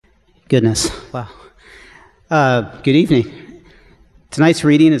Goodness, wow. Good evening. Tonight's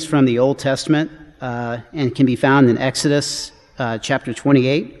reading is from the Old Testament and can be found in Exodus chapter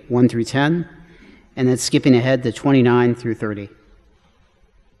 28, 1 through 10, and then skipping ahead to 29 through 30.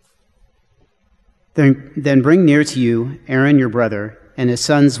 Then bring near to you Aaron your brother and his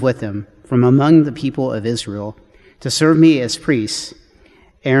sons with him from among the people of Israel to serve me as priests,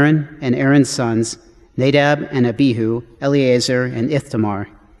 Aaron and Aaron's sons, Nadab and Abihu, Eleazar and Ithamar.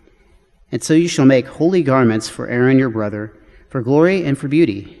 And so you shall make holy garments for Aaron your brother, for glory and for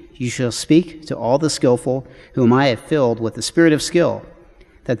beauty. You shall speak to all the skillful, whom I have filled with the spirit of skill,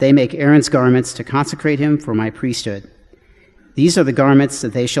 that they make Aaron's garments to consecrate him for my priesthood. These are the garments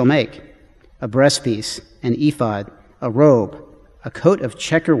that they shall make: a breastpiece, an ephod, a robe, a coat of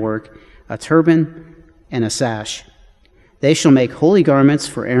checker work, a turban, and a sash. They shall make holy garments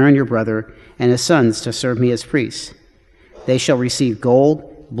for Aaron your brother and his sons to serve me as priests. They shall receive gold,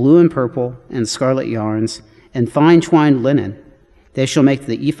 blue and purple, and scarlet yarns, and fine twined linen. They shall make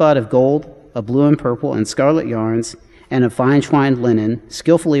the ephod of gold, of blue and purple, and scarlet yarns, and of fine twined linen,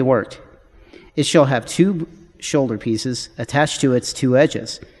 skillfully worked. It shall have 2 shoulder pieces attached to its 2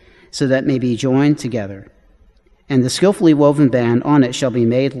 edges, so that it may be joined together. And the skillfully woven band on it shall be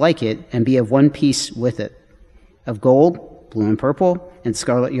made like it, and be of one piece with it, of gold, blue and purple, and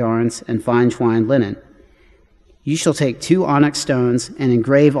scarlet yarns, and fine twined linen. You shall take 2 onyx stones and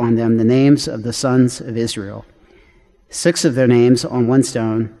engrave on them the names of the sons of Israel, 6 of their names on one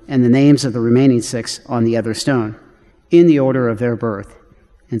stone, and the names of the remaining 6 on the other stone, in the order of their birth.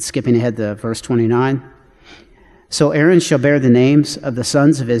 And skipping ahead to verse 29. So Aaron shall bear the names of the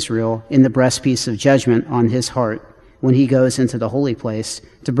sons of Israel in the breastpiece of judgment on his heart when he goes into the holy place,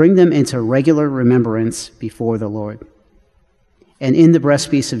 to bring them into regular remembrance before the Lord. And in the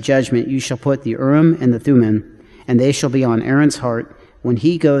breastpiece of judgment you shall put the Urim and the Thummim, and they shall be on Aaron's heart when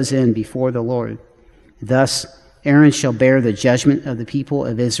he goes in before the Lord. Thus Aaron shall bear the judgment of the people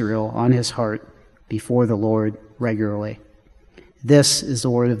of Israel on his heart before the Lord regularly. This is the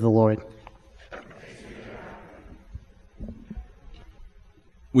word of the Lord.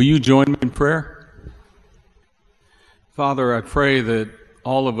 Will you join me in prayer? Father, I pray that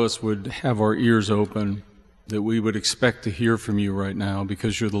all of us would have our ears open, that we would expect to hear from you right now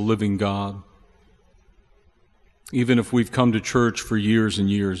because you're the living God. Even if we've come to church for years and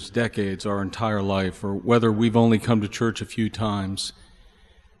years, decades, our entire life, or whether we've only come to church a few times,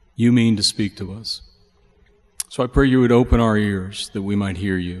 you mean to speak to us. So I pray you would open our ears that we might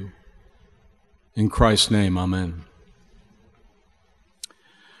hear you. In Christ's name, amen.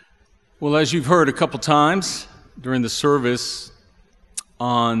 Well, as you've heard a couple times during the service,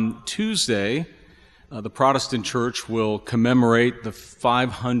 on Tuesday, the Protestant Church will commemorate the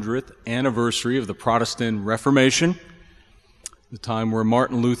 500th anniversary of the Protestant Reformation, the time where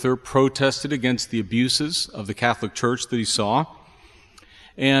Martin Luther protested against the abuses of the Catholic Church that he saw.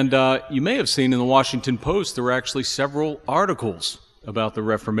 And you may have seen in the Washington Post there were actually several articles about the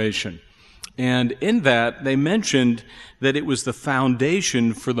Reformation. And in that, they mentioned that it was the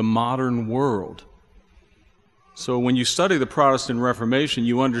foundation for the modern world. So when you study the Protestant Reformation,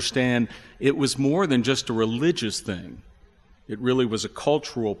 you understand it was more than just a religious thing. It really was a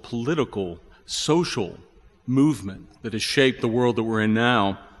cultural, political, social movement that has shaped the world that we're in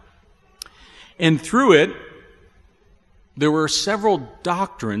now. And through it, there were several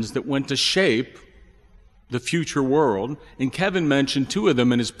doctrines that went to shape the future world, and Kevin mentioned 2 of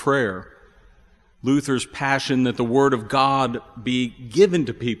them in his prayer. Luther's passion that the Word of God be given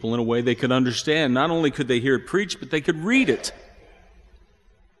to people in a way they could understand. Not only could they hear it preached, but they could read it.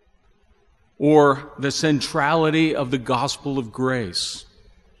 Or the centrality of the gospel of grace.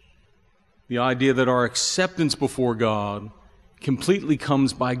 The idea that our acceptance before God completely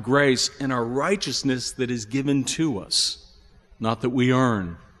comes by grace and our righteousness that is given to us, not that we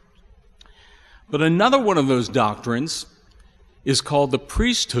earn. But another one of those doctrines is called the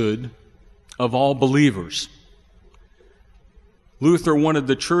priesthood of all believers. Luther wanted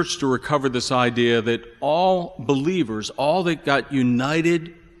the church to recover this idea that all believers, all that got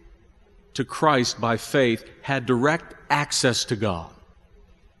united to Christ by faith, had direct access to God.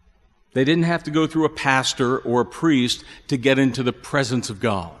 They didn't have to go through a pastor or a priest to get into the presence of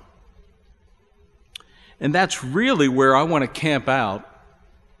God. And that's really where I want to camp out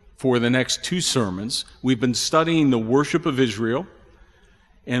for the next 2 sermons. We've been studying the worship of Israel,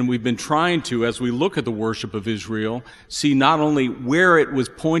 and we've been trying to, as we look at the worship of Israel, see not only where it was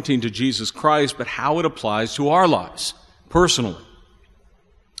pointing to Jesus Christ, but how it applies to our lives, personally.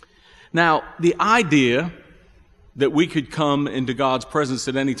 Now, the idea that we could come into God's presence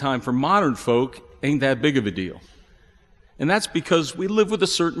at any time for modern folk ain't that big of a deal. And that's because we live with a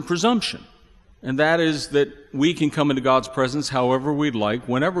certain presumption. And that is that we can come into God's presence however we'd like,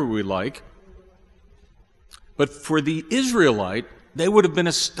 whenever we like. But for the Israelite, they would have been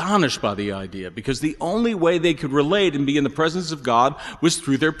astonished by the idea, because the only way they could relate and be in the presence of God was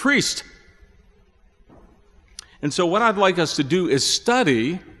through their priest. And so what I'd like us to do is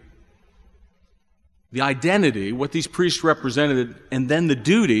study the identity, what these priests represented, and then the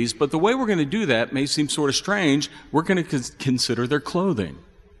duties. But the way we're going to do that may seem sort of strange. We're going to consider their clothing,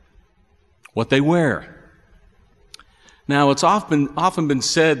 what they wear. Now, it's often been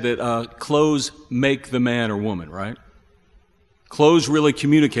said that clothes make the man or woman, right? Clothes really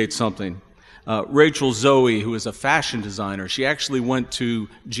communicate something. Rachel Zoe, who is a fashion designer, she actually went to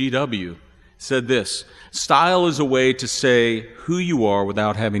GW, said this: "Style is a way to say who you are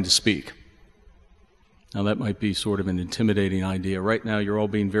without having to speak." Now, that might be sort of an intimidating idea. Right now, you're all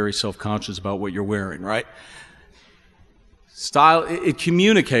being very self-conscious about what you're wearing, right? Style, it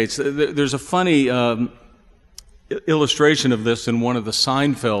communicates. There's a funny illustration of this in one of the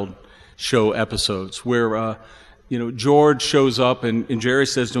Seinfeld show episodes where, George shows up and Jerry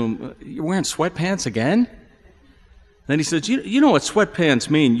says to him, "You're wearing sweatpants again?" Then he says, you know what sweatpants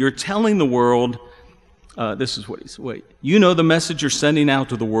mean? You're telling the world, this is what he said, wait, you know the message you're sending out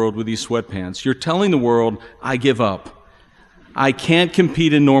to the world with these sweatpants. You're telling the world, I give up. I can't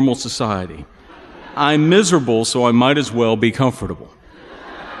compete in normal society. I'm miserable, so I might as well be comfortable.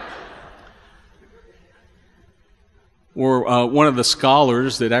 Or one of the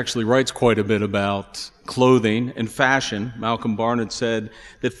scholars that actually writes quite a bit about clothing and fashion, Malcolm Barnett, said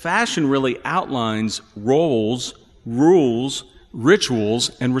that fashion really outlines roles, rules,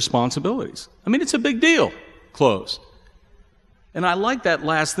 rituals, and responsibilities. I mean, it's a big deal, clothes. And I like that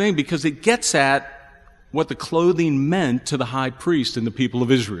last thing because it gets at what the clothing meant to the high priest and the people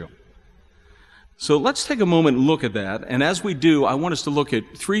of Israel. So let's take a moment and look at that. And as we do, I want us to look at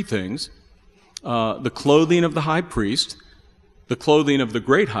three things. The clothing of the high priest, the clothing of the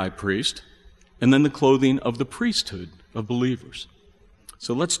great high priest, and then the clothing of the priesthood of believers.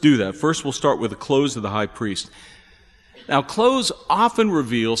 So let's do that. First, we'll start with the clothes of the high priest. Now, clothes often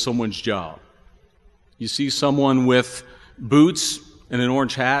reveal someone's job. You see someone with boots and an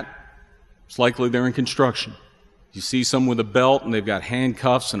orange hat, it's likely they're in construction. You see someone with a belt and they've got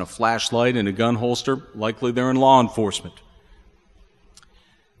handcuffs and a flashlight and a gun holster, likely they're in law enforcement.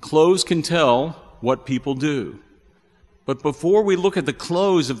 Clothes can tell what people do. But before we look at the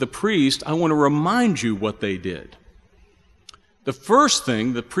clothes of the priest, I want to remind you what they did. The first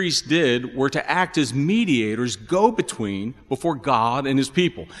thing the priests did were to act as mediators, go-between before God and his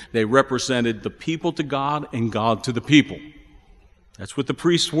people. They represented the people to God and God to the people. That's what the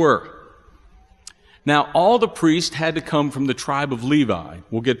priests were. Now, all the priests had to come from the tribe of Levi.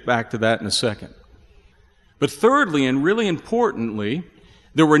 We'll get back to that in a second. But thirdly, and really importantly,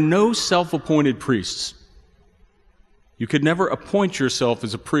 there were no self-appointed priests. You could never appoint yourself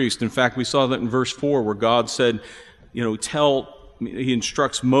as a priest. In fact, we saw that in verse 4 where God said, he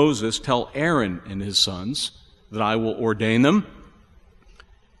instructs Moses, tell Aaron and his sons that I will ordain them.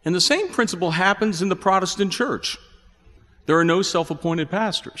 And the same principle happens in the Protestant church. There are no self-appointed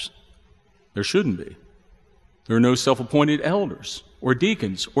pastors. There shouldn't be. There are no self-appointed elders or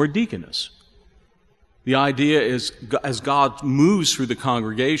deacons or deaconess. The idea is, as God moves through the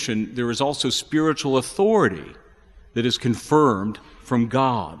congregation, there is also spiritual authority that is confirmed from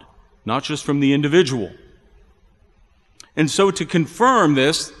God, not just from the individual. And so to confirm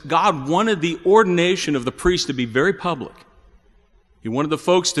this, God wanted the ordination of the priest to be very public. He wanted the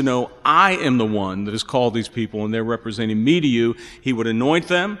folks to know, I am the one that has called these people, and they're representing me to you. He would anoint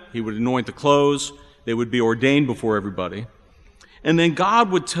them. He would anoint the clothes. They would be ordained before everybody. And then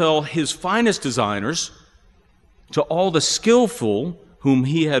God would tell his finest designers, to all the skillful whom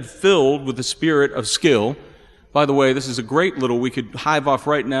he had filled with the spirit of skill. By the way, this is a great we could hive off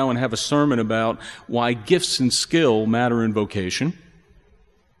right now and have a sermon about why gifts and skill matter in vocation.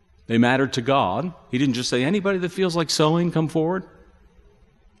 They mattered to God. He didn't just say, anybody that feels like sewing, come forward.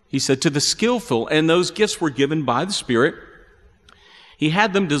 He said to the skillful, and those gifts were given by the Spirit. He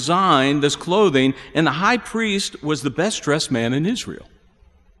had them design this clothing, and the high priest was the best dressed man in Israel.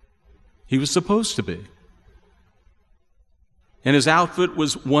 He was supposed to be. And his outfit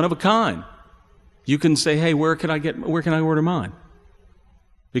was one of a kind. You can say, hey, where can I order mine?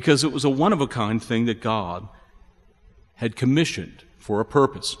 Because it was a one-of-a-kind thing that God had commissioned for a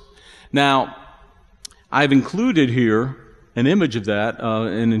purpose. Now, I've included here an image of that,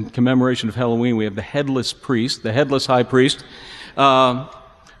 and in commemoration of Halloween, we have the headless priest, the headless high priest.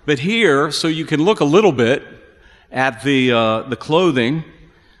 But here, so you can look a little bit at the clothing.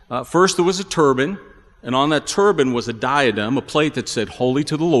 First, there was a turban. And on that turban was a diadem, a plate that said, Holy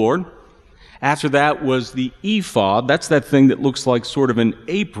to the Lord. After that was the ephod. That's that thing that looks like sort of an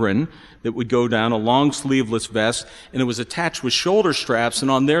apron that would go down, a long sleeveless vest, and it was attached with shoulder straps, and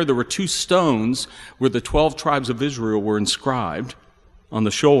on there were 2 stones where the 12 tribes of Israel were inscribed on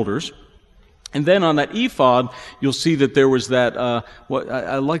the shoulders. And then on that ephod, you'll see that there was that,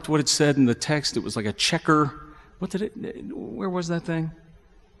 I liked what it said in the text. It was like a checker. Where was that thing?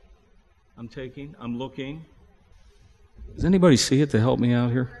 I'm looking. Does anybody see it to help me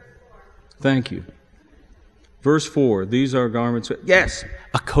out here? Thank you. Verse 4, these are garments. Yes,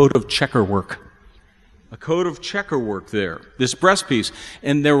 a coat of checker work. A coat of checker work there, this breastpiece.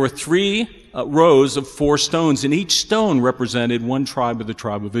 And there were 3 rows of 4 stones, and each stone represented one tribe of the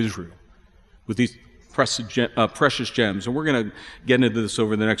tribe of Israel with these precious gems. And we're going to get into this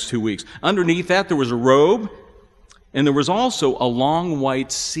over the next 2 weeks. Underneath that, there was a robe, and there was also a long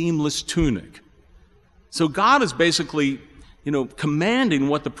white seamless tunic. So God is basically, commanding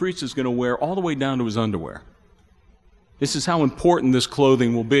what the priest is going to wear all the way down to his underwear. This is how important this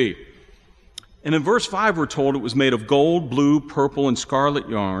clothing will be. And in verse 5, we're told it was made of gold, blue, purple, and scarlet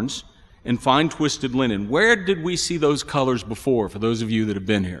yarns and fine twisted linen. Where did we see those colors before, for those of you that have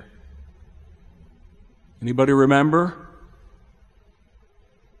been here? Anybody remember?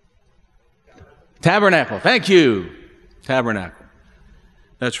 Tabernacle. Thank you. Tabernacle.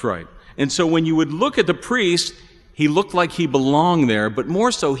 That's right. And so when you would look at the priest, he looked like he belonged there, but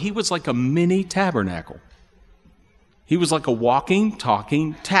more so, he was like a mini tabernacle. He was like a walking,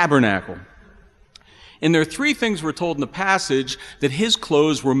 talking tabernacle. And there are 3 things we're told in the passage that his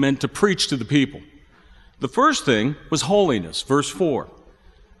clothes were meant to preach to the people. The first thing was holiness, verse 4.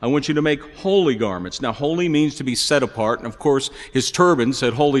 I want you to make holy garments. Now, holy means to be set apart, and of course, his turban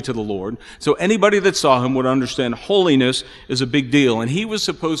said holy to the Lord. So anybody that saw him would understand holiness is a big deal. And he was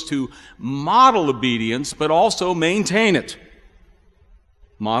supposed to model obedience, but also maintain it.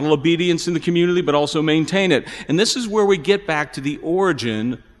 Model obedience in the community, but also maintain it. And this is where we get back to the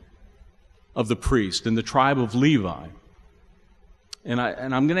origin of the priest and the tribe of Levi. And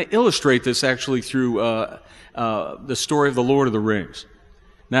I'm going to illustrate this actually through the story of the Lord of the Rings.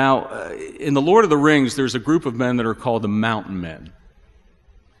 Now, in the Lord of the Rings, there's a group of men that are called the Mountain Men.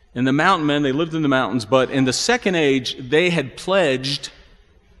 And the Mountain Men, they lived in the mountains, but in the Second Age, they had pledged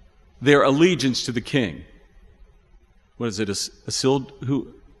their allegiance to the king. What is it, Isildur?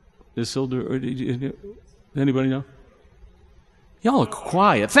 Anybody know? Y'all are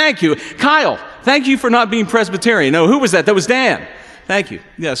quiet. Thank you. Kyle, thank you for not being Presbyterian. No, who was that? That was Dan. Thank you.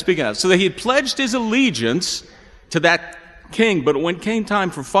 Yeah, speaking of. So he had pledged his allegiance to that king, but when it came time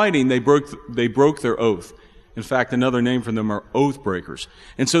for fighting, they broke their oath. In fact, another name for them are oath breakers.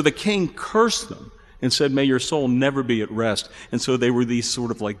 And so the king cursed them and said, may your soul never be at rest. And so they were these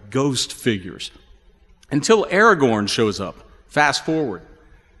sort of like ghost figures. Until Aragorn shows up, fast forward,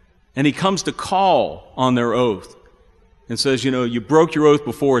 and he comes to call on their oath and says, you broke your oath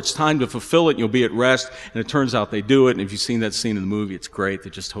before, it's time to fulfill it, and you'll be at rest. And it turns out they do it, and if you've seen that scene in the movie, it's great. They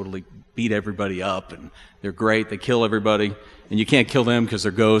just totally beat everybody up, and they're great. They kill everybody, and you can't kill them because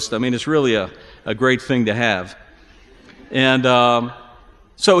they're ghosts. I mean, it's really a great thing to have. And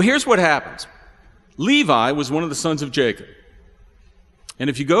so here's what happens. Levi was one of the sons of Jacob. And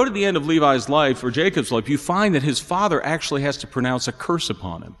if you go to the end of Levi's life, or Jacob's life, you find that his father actually has to pronounce a curse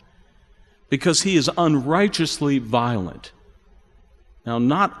upon him because he is unrighteously violent. Now,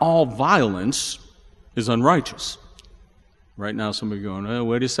 not all violence is unrighteous. Right now, somebody going, oh,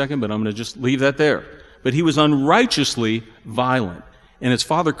 wait a second, but I'm going to just leave that there. But he was unrighteously violent. And his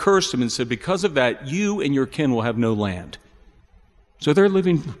father cursed him and said, because of that, you and your kin will have no land. So they're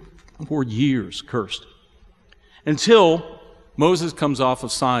living for years cursed. Until Moses comes off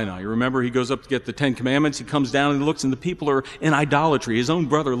of Sinai. You remember, he goes up to get the 10 Commandments. He comes down and he looks, and the people are in idolatry. His own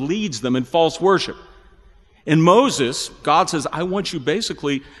brother leads them in false worship. And Moses, God says, I want you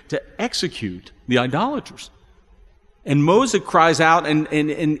basically to execute the idolaters. And Moses cries out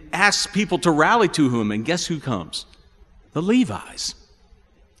and asks people to rally to him. And guess who comes? The Levites.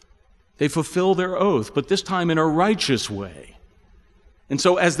 They fulfill their oath, but this time in a righteous way. And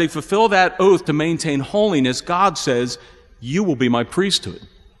so as they fulfill that oath to maintain holiness, God says, you will be my priesthood.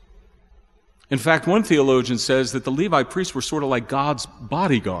 In fact, one theologian says that the Levi priests were sort of like God's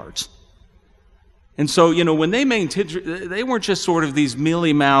bodyguards. And so, when they maintained, they weren't just sort of these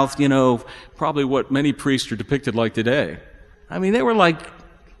mealy-mouthed, probably what many priests are depicted like today. I mean, they were like,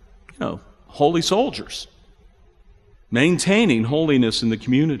 holy soldiers, maintaining holiness in the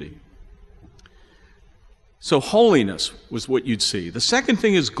community. So holiness was what you'd see. The second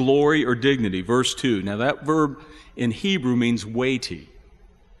thing is glory or dignity, verse 2. Now that verb in Hebrew means weighty.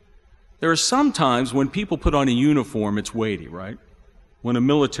 There are some times when people put on a uniform, it's weighty, right? When a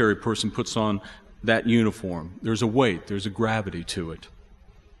military person puts on that uniform, there's a weight, there's a gravity to it.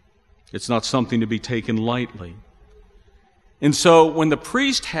 It's not something to be taken lightly. And so when the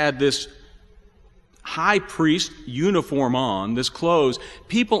priest had this high priest uniform on, this clothes,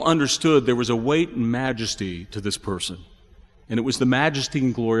 people understood there was a weight and majesty to this person. And it was the majesty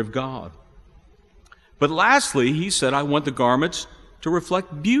and glory of God. But lastly, he said, I want the garments to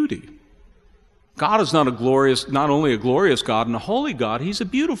reflect beauty. God is not only a glorious God and a holy God, He's a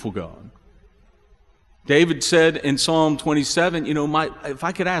beautiful God. David said in Psalm 27, if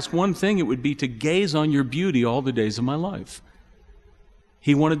I could ask one thing, it would be to gaze on your beauty all the days of my life.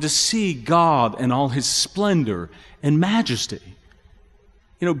 He wanted to see God and all His splendor and majesty.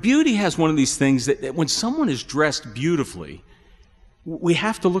 Beauty has one of these things that when someone is dressed beautifully, we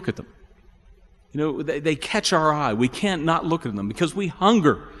have to look at them. They catch our eye. We can't not look at them because we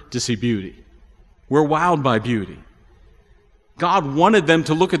hunger to see beauty. We're wowed by beauty. God wanted them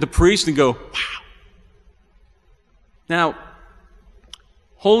to look at the priest and go, wow. Now,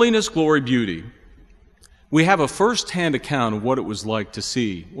 holiness, glory, beauty. We have a first-hand account of what it was like to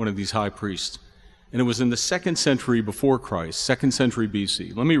see one of these high priests. And it was in the 2nd century before Christ, 2nd century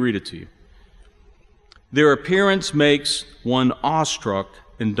BC. Let me read it to you. Their appearance makes one awestruck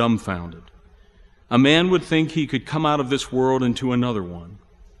and dumbfounded. A man would think he could come out of this world into another one.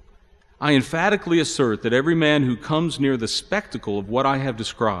 I emphatically assert that every man who comes near the spectacle of what I have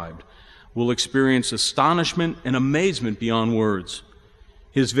described will experience astonishment and amazement beyond words,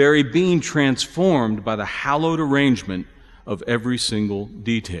 his very being transformed by the hallowed arrangement of every single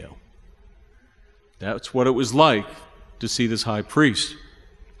detail. That's what it was like to see this high priest.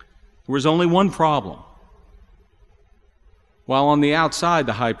 There was only one problem. While on the outside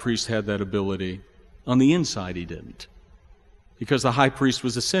the high priest had that ability, on the inside he didn't. Because the high priest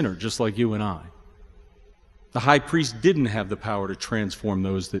was a sinner, just like you and I. The high priest didn't have the power to transform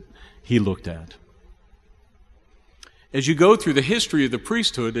those that he looked at. As you go through the history of the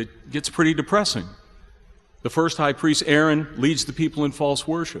priesthood, it gets pretty depressing. The first high priest, Aaron, leads the people in false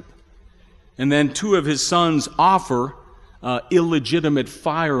worship. And then 2 of his sons offer illegitimate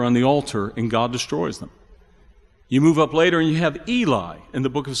fire on the altar, and God destroys them. You move up later and you have Eli in the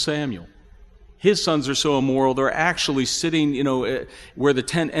book of Samuel. His sons are so immoral, they're actually sitting, where the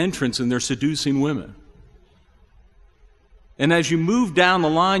tent entrance, and they're seducing women. And as you move down the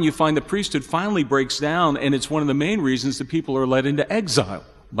line, you find the priesthood finally breaks down, and it's one of the main reasons that people are led into exile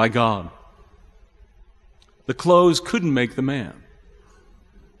by God. The clothes couldn't make the man.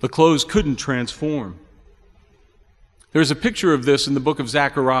 The clothes couldn't transform. There's a picture of this in the book of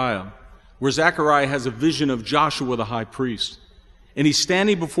Zechariah, where Zechariah has a vision of Joshua the high priest. And he's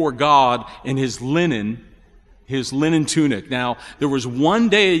standing before God in his linen tunic. Now, there was one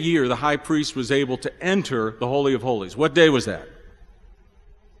day a year the high priest was able to enter the Holy of Holies. What day was that?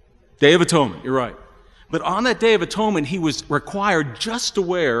 Day of Atonement, you're right. But on that Day of Atonement, he was required just to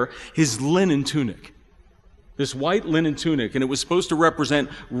wear his linen tunic. This white linen tunic, and it was supposed to represent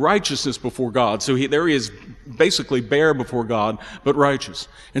righteousness before God. So there he is, basically bare before God, but righteous.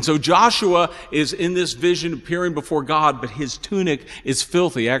 And so Joshua is in this vision appearing before God, but his tunic is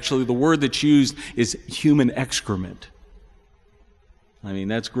filthy. Actually, the word that's used is human excrement. I mean,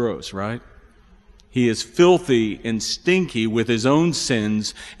 that's gross, right? He is filthy and stinky with his own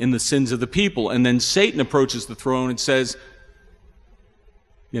sins and the sins of the people. And then Satan approaches the throne and says,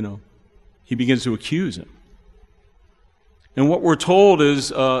 he begins to accuse him. And what we're told is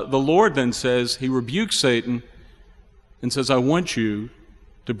the Lord then says, he rebukes Satan and says, I want you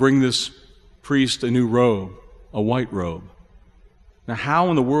to bring this priest a new robe, a white robe. Now, how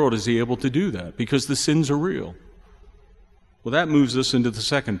in the world is he able to do that? Because the sins are real. Well, that moves us into the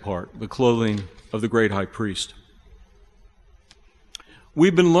second part, the clothing of the great high priest.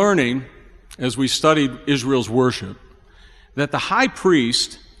 We've been learning, as we studied Israel's worship, that the high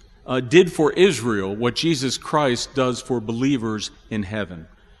priest did for Israel what Jesus Christ does for believers in heaven.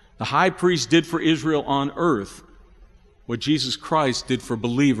 The high priest did for Israel on earth what Jesus Christ did for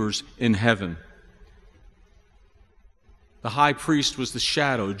believers in heaven. The high priest was the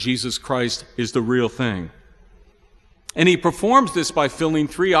shadow. Jesus Christ is the real thing. And he performs this by filling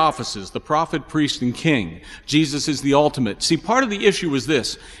 3 offices, the prophet, priest, and king. Jesus is the ultimate. See, part of the issue was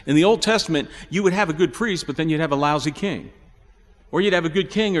this. In the Old Testament, you would have a good priest, but then you'd have a lousy king. Or you'd have a good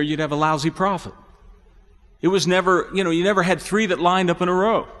king, or you'd have a lousy prophet. It was never, you never had 3 that lined up in a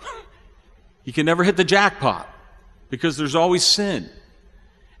row. You can never hit the jackpot because there's always sin.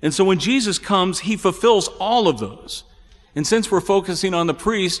 And so when Jesus comes, he fulfills all of those. And since we're focusing on the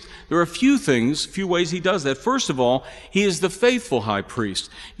priest, there are a few ways he does that. First of all, he is the faithful high priest.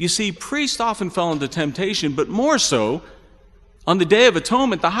 You see, priests often fell into temptation, but more so, on the Day of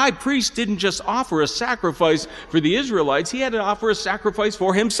Atonement, the high priest didn't just offer a sacrifice for the Israelites, he had to offer a sacrifice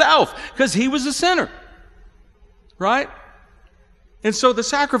for himself, because he was a sinner. Right? And so the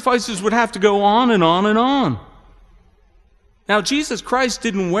sacrifices would have to go on and on and on. Now, Jesus Christ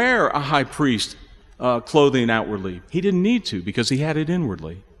didn't wear a high priest clothing outwardly. He didn't need to because he had it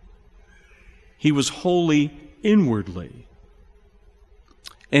inwardly. He was holy inwardly.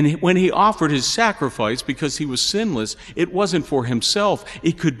 And when he offered his sacrifice, because he was sinless, it wasn't for himself.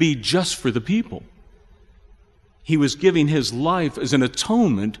 It could be just for the people. He was giving his life as an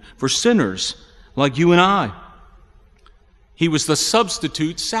atonement for sinners like you and I. He was the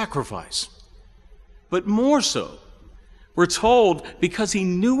substitute sacrifice. But more so, we're told because he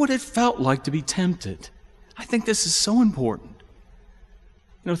knew what it felt like to be tempted. I think this is so important.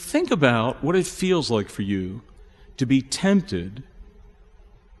 Think about what it feels like for you to be tempted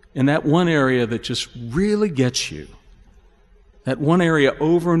in that one area that just really gets you. That one area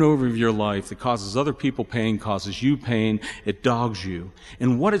over and over of your life that causes other people pain, causes you pain, it dogs you.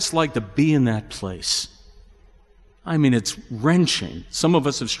 And what it's like to be in that place. I mean, it's wrenching. Some of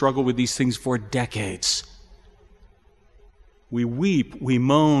us have struggled with these things for decades. We weep, we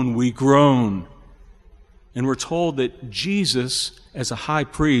moan, we groan. And we're told that Jesus, as a high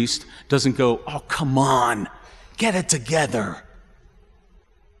priest, doesn't go, "Oh, come on, get it together."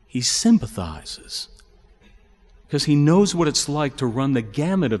 He sympathizes because he knows what it's like to run the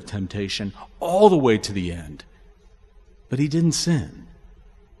gamut of temptation all the way to the end. But he didn't sin.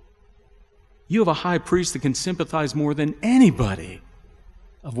 You have a high priest that can sympathize more than anybody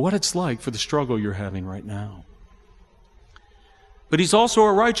of what it's like for the struggle you're having right now. But he's also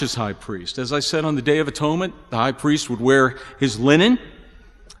a righteous high priest. As I said, on the Day of Atonement, the high priest would wear his linen,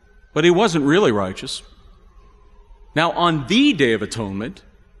 but he wasn't really righteous. Now, on the Day of Atonement,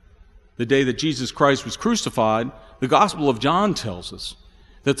 the day that Jesus Christ was crucified, the Gospel of John tells us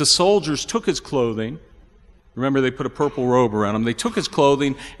that the soldiers took his clothing. Remember, they put a purple robe around him. They took his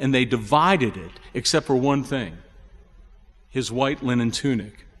clothing and they divided it, except for one thing, his white linen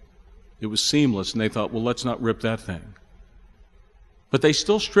tunic. It was seamless, and they thought, well, let's not rip that thing. But they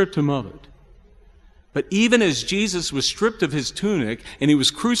still stripped him of it. But even as Jesus was stripped of his tunic and he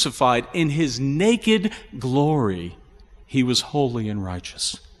was crucified, in his naked glory, he was holy and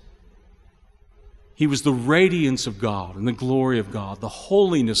righteous. He was the radiance of God and the glory of God, the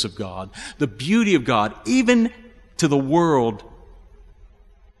holiness of God, the beauty of God. Even to the world,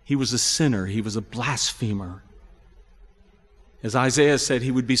 he was a sinner. He was a blasphemer. As Isaiah said,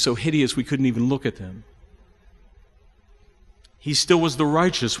 he would be so hideous we couldn't even look at him. He still was the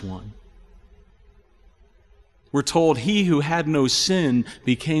righteous one. We're told he who had no sin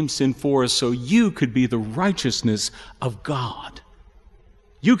became sin for us so you could be the righteousness of God.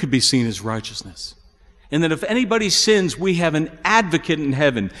 You could be seen as righteousness. And that if anybody sins, we have an advocate in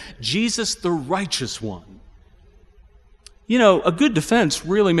heaven, Jesus the righteous one. A good defense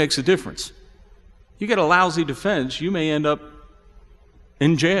really makes a difference. You get a lousy defense, you may end up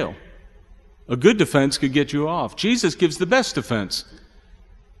in jail. A good defense could get you off. Jesus gives the best defense.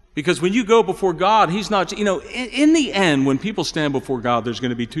 Because when you go before God, he's not, in the end, when people stand before God, there's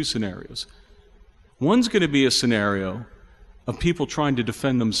going to be two scenarios. One's going to be a scenario of people trying to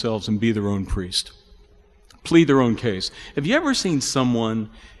defend themselves and be their own priest, plead their own case. Have you ever seen someone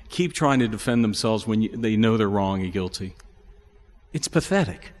keep trying to defend themselves when they know they're wrong and guilty? It's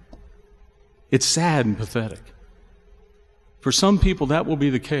pathetic. It's sad and pathetic. For some people, that will be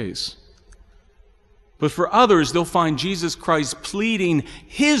the case. But for others, they'll find Jesus Christ pleading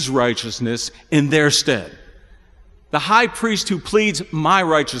his righteousness in their stead. The high priest who pleads, my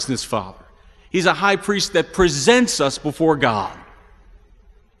righteousness, Father. He's a high priest that presents us before God.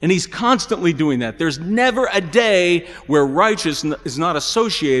 And he's constantly doing that. There's never a day where righteousness is not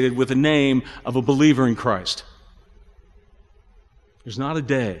associated with the name of a believer in Christ. There's not a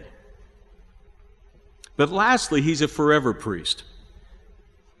day. But lastly, he's a forever priest.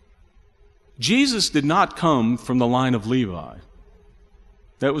 Jesus did not come from the line of Levi.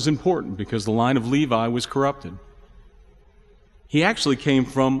 That was important because the line of Levi was corrupted. He actually came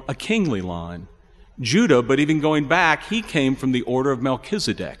from a kingly line, Judah, but even going back, he came from the order of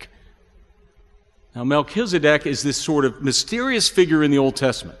Melchizedek. Now, Melchizedek is this sort of mysterious figure in the Old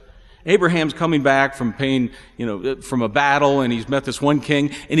Testament. Abraham's coming back from from a battle, and he's met this one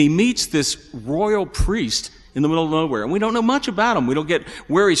king, and he meets this royal priest in the middle of nowhere. And we don't know much about him. We don't get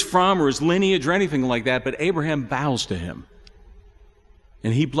where he's from or his lineage or anything like that, but Abraham bows to him.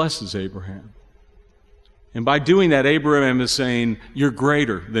 And he blesses Abraham. And by doing that, Abraham is saying, you're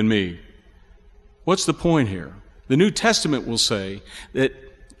greater than me. What's the point here? The New Testament will say that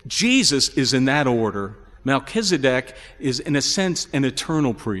Jesus is in that order. Melchizedek is, in a sense, an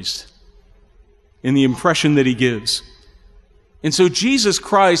eternal priest in the impression that he gives. And so Jesus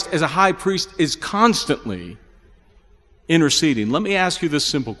Christ, as a high priest, is constantly interceding. Let me ask you this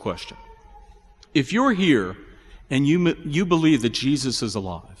simple question. If you're here and you believe that Jesus is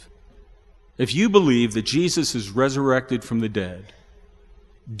alive, if you believe that Jesus is resurrected from the dead,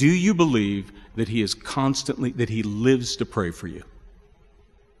 do you believe that he is constantly, that he lives to pray for you?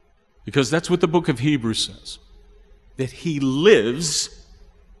 Because that's what the book of Hebrews says, that he lives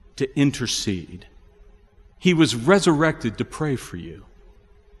to intercede. He was resurrected to pray for you.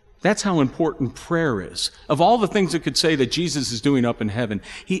 That's how important prayer is. Of all the things that could say that Jesus is doing up in heaven,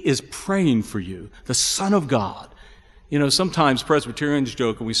 he is praying for you, the Son of God. You know, sometimes Presbyterians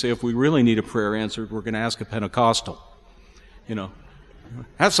joke and we say if we really need a prayer answered, we're going to ask a Pentecostal. You know,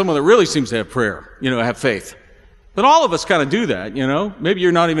 have someone that really seems to have prayer, have faith. But all of us kind of do that, Maybe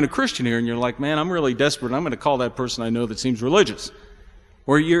you're not even a Christian here and you're like, man, I'm really desperate. I'm going to call that person I know that seems religious.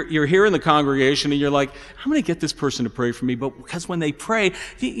 Or you're here in the congregation and you're like, I'm going to get this person to pray for me. But because when they pray,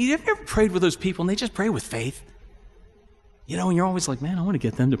 you ever prayed with those people and they just pray with faith? And you're always like, man, I want to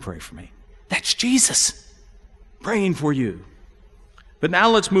get them to pray for me. That's Jesus praying for you. But now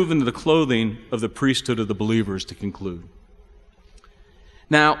let's move into the clothing of the priesthood of the believers to conclude.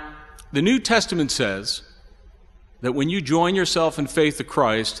 Now, the New Testament says that when you join yourself in faith to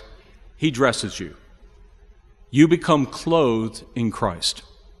Christ, he dresses you. You become clothed in Christ.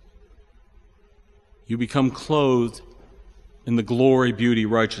 You become clothed in the glory, beauty,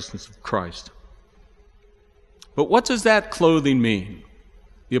 righteousness of Christ. But what does that clothing mean?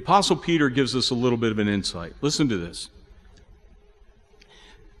 The Apostle Peter gives us a little bit of an insight. Listen to this.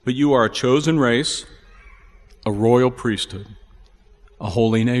 But you are a chosen race, a royal priesthood, a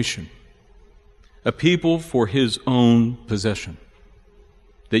holy nation, a people for his own possession,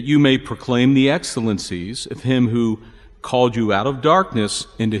 that you may proclaim the excellencies of him who called you out of darkness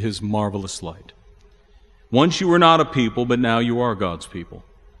into his marvelous light. Once you were not a people, but now you are God's people.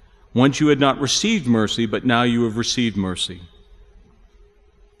 Once you had not received mercy, but now you have received mercy.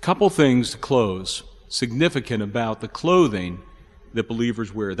 Couple things to close, significant about the clothing that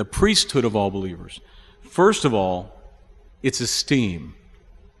believers wear, the priesthood of all believers. First of all, it's esteem.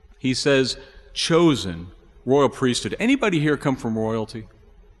 He says, chosen, royal priesthood. Anybody here come from royalty?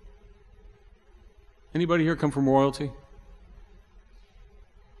 Anybody here come from royalty?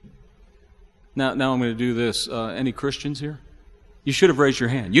 Now I'm going to do this. Any Christians here? You should have raised your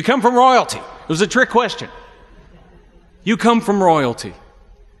hand. You come from royalty. It was a trick question. You come from royalty.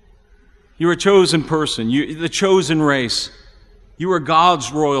 You're a chosen person. You're the chosen race. You are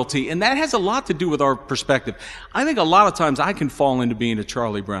God's royalty. And that has a lot to do with our perspective. I think a lot of times I can fall into being a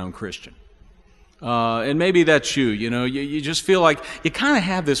Charlie Brown Christian. And maybe that's you. You just feel like you kind of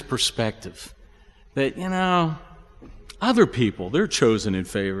have this perspective that, other people, they're chosen and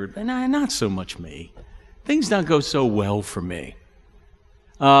favored, but not so much me. Things don't go so well for me.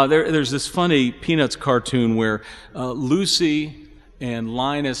 There's this funny Peanuts cartoon where Lucy and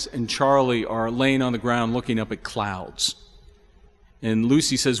Linus and Charlie are laying on the ground looking up at clouds. And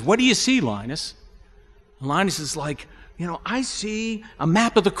Lucy says, "What do you see, Linus?" And Linus is like, I see a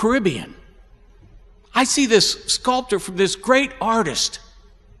map of the Caribbean. I see this sculptor from this great artist.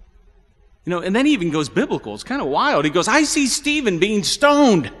 And then he even goes biblical. It's kind of wild. He goes, I see Stephen being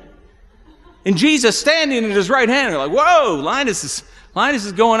stoned and Jesus standing at his right hand. They're like, whoa, Linus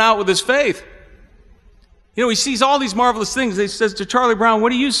is going out with his faith. He sees all these marvelous things. He says to Charlie Brown,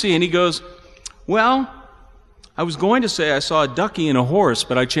 what do you see? And he goes, well, I was going to say I saw a ducky and a horse,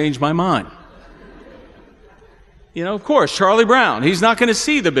 but I changed my mind. Of course, Charlie Brown, he's not going to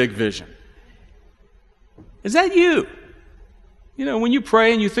see the big vision. Is that you? When you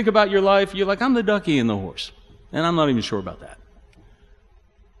pray and you think about your life, you're like, I'm the ducky and the horse. And I'm not even sure about that.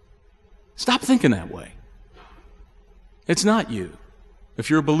 Stop thinking that way. It's not you.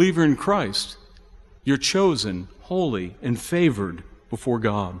 If you're a believer in Christ, you're chosen, holy, and favored before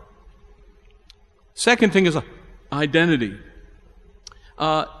God. Second thing is identity.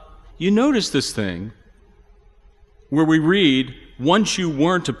 You notice this thing where we read, once you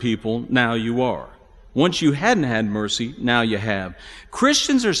weren't a people, now you are. Once you hadn't had mercy, now you have.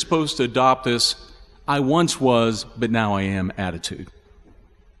 Christians are supposed to adopt this, I once was, but now I am attitude.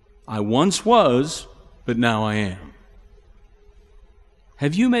 I once was, but now I am.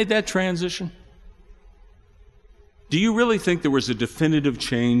 Have you made that transition? Do you really think there was a definitive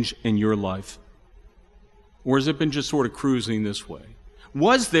change in your life? Or has it been just sort of cruising this way?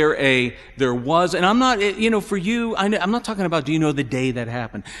 Was there there was, and I'm not, for you, I'm not talking about, do you know the day that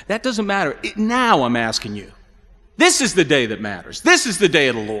happened? That doesn't matter. Now I'm asking you. This is the day that matters. This is the day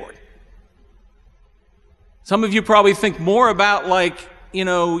of the Lord. Some of you probably think more about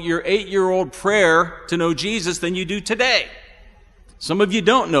your 8-year-old prayer to know Jesus than you do today. Some of you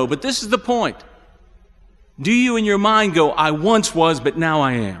don't know, but this is the point. Do you in your mind go, I once was, but now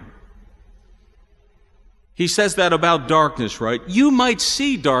I am? He says that about darkness, right? You might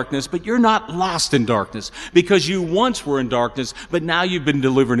see darkness, but you're not lost in darkness because you once were in darkness, but now you've been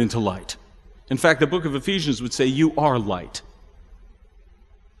delivered into light. In fact, the book of Ephesians would say you are light.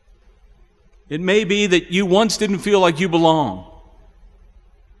 It may be that you once didn't feel like you belong,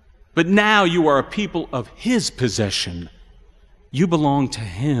 but now you are a people of His possession. You belong to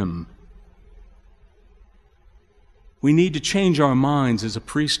Him. We need to change our minds as a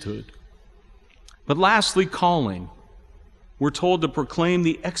priesthood. But lastly, calling. We're told to proclaim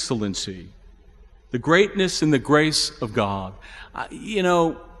the excellency, the greatness and the grace of God.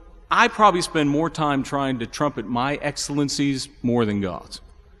 I probably spend more time trying to trumpet my excellencies more than God's.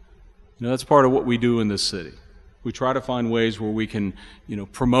 That's part of what we do in this city. We try to find ways where we can,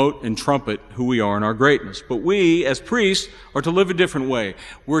 promote and trumpet who we are in our greatness. But we, as priests, are to live a different way.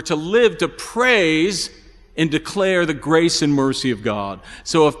 We're to live to praise and declare the grace and mercy of God.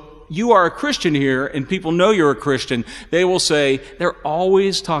 So if you are a Christian here and people know you're a Christian, they will say they're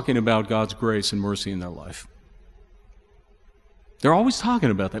always talking about God's grace and mercy in their life. They're always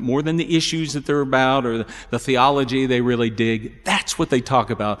talking about that more than the issues that they're about or the theology they really dig. That's what they talk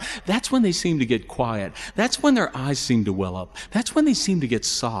about. That's when they seem to get quiet. That's when their eyes seem to well up. That's when they seem to get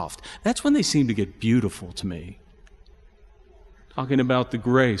soft. That's when they seem to get beautiful to me. Talking about the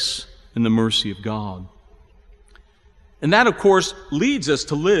grace and the mercy of God. And that, of course, leads us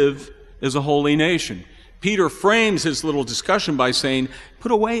to live as a holy nation. Peter frames his little discussion by saying,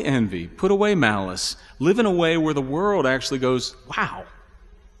 put away envy, put away malice, live in a way where the world actually goes, wow.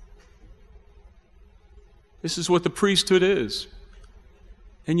 This is what the priesthood is.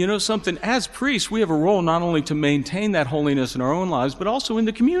 And you know something? As priests, we have a role not only to maintain that holiness in our own lives, but also in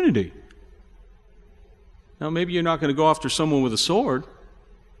the community. Now, maybe you're not going to go after someone with a sword.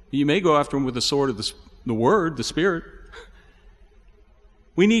 You may go after them with the sword of the Word, the Spirit.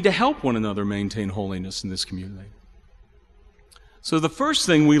 We need to help one another maintain holiness in this community. So the first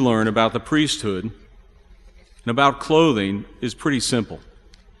thing we learn about the priesthood and about clothing is pretty simple.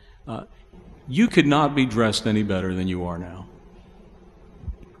 You could not be dressed any better than you are now.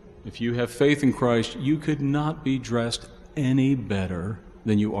 If you have faith in Christ, you could not be dressed any better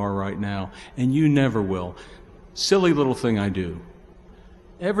than you are right now, and you never will. Silly little thing I do.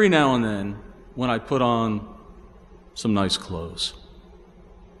 Every now and then, when I put on some nice clothes,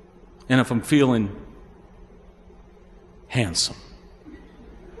 and if I'm feeling handsome,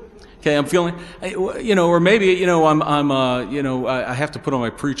 okay, I'm feeling, or maybe, I have to put on my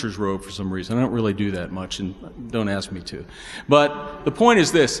preacher's robe for some reason. I don't really do that much, and don't ask me to. But the point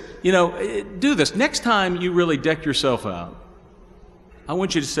is this, do this. Next time you really deck yourself out, I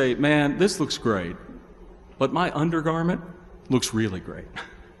want you to say, man, this looks great, but my undergarment looks really great.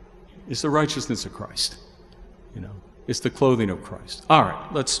 It's the righteousness of Christ, It's the clothing of Christ. All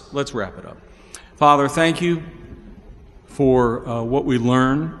right, let's wrap it up. Father, thank you for what we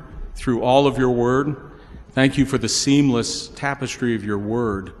learn through all of your word. Thank you for the seamless tapestry of your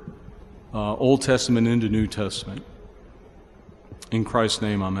word, Old Testament into New Testament. In Christ's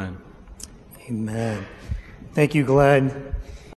name, amen. Amen. Thank you, Glenn.